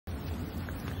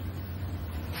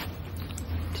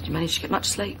Did you manage to get much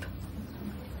sleep?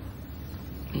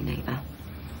 Me neither.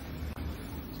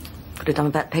 Could have done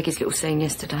about Peggy's little scene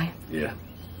yesterday. Yeah.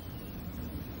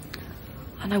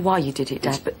 I know why you did it,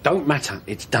 Dad, but... Don't matter.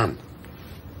 It's done.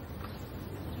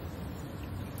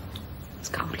 It's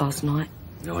cold last night.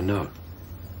 No, I know.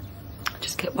 I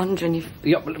just kept wondering if...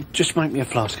 Yeah, well, just make me a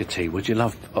flask of tea, would you,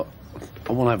 love?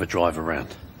 I want to have a drive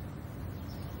around.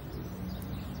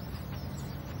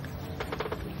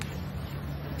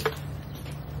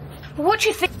 What do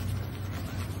you think?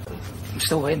 I'm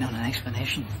still waiting on an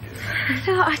explanation.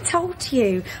 No, I told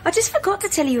you. I just forgot to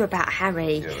tell you about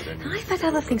Harry. Yeah, I've had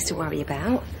other things to worry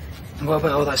about. And what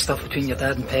about all that stuff between your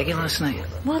dad and Peggy last night?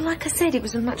 Well, like I said, it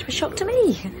was much of a shock to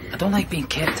me. I don't like being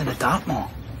kept in the dark, Mom.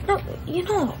 No, you're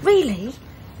not, really.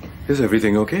 Is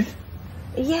everything okay?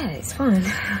 Yeah, it's fine.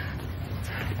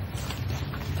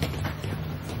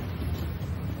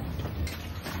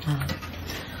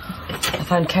 I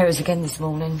phoned Kerry's again this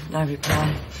morning. No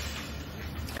reply.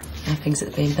 No things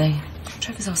at the B&B.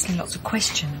 Trevor's asking lots of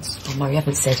questions. Oh, Mum, you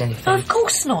haven't said anything. No, of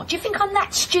course not. Do you think I'm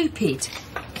that stupid?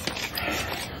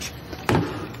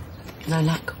 No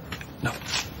luck? No.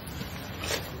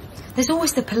 There's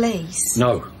always the police.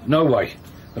 No, no way.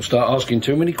 I'll start asking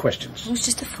too many questions. It was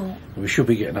just a thought. We should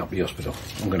be getting up to the hospital.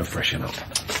 I'm going to freshen up.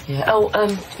 Yeah. Oh,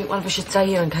 do you think one of us should stay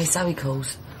here in case Zoe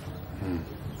calls?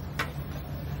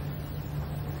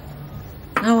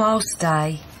 No, I'll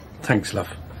stay. Thanks, love.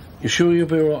 You sure you'll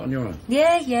be all right on your own?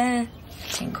 Yeah.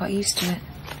 Getting quite used to it.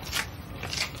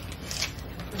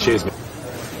 Cheers, mate.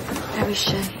 How is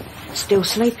she? Still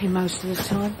sleeping most of the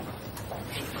time.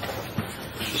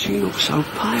 She looks so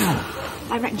pale.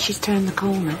 I reckon she's turned the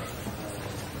corner.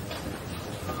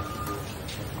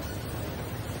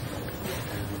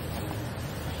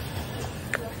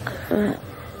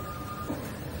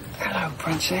 Hello,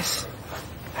 Princess.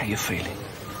 How you feeling?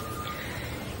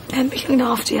 I'm looking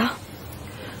after you.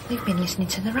 We've been listening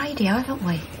to the radio, haven't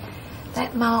we?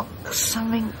 That Mark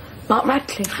something... Mark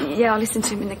Radcliffe? Yeah, I listened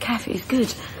to him in the cafe. He's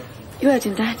good. You heard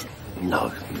him, Dad?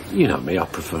 No, you know me. I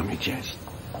prefer me jazz.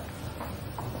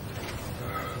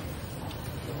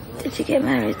 Did you get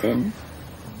married then?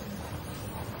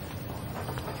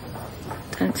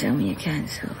 Don't tell me you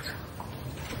cancelled.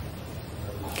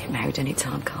 Get married any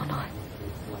time, can't I?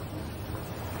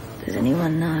 Does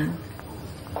anyone know?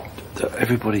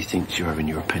 Everybody thinks you're having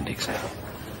your appendix out.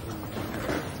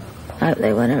 Hope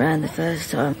they weren't around the first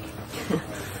time.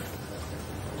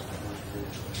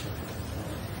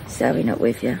 Zoe not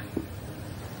with you?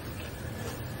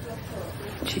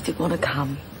 She did want to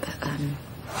come, but,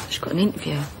 she got an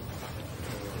interview.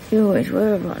 You always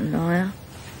were a rotten liar.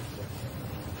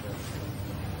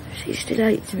 She still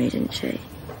hates me, didn't she?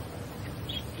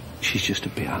 She's just a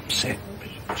bit upset.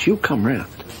 She'll come round.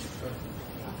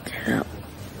 Tell her.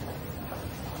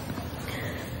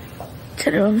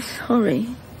 Tell her I'm sorry.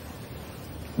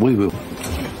 We will.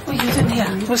 What are you doing here?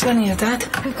 What's going on here, Dad?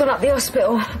 We've gone up the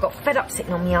hospital. I got fed up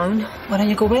sitting on my own. Why don't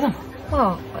you go with him?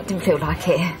 Well, I didn't feel like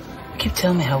it. You keep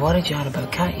telling me how worried you are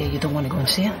about Katya. You don't want to go and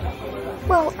see her?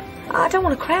 Well, I don't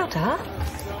want to crowd her.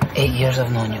 8 years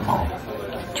I've known you, Mom. Do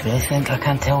you really think I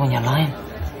can't tell when you're lying?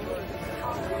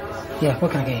 Yeah,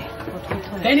 what can I get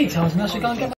you? Any tells me I should go and get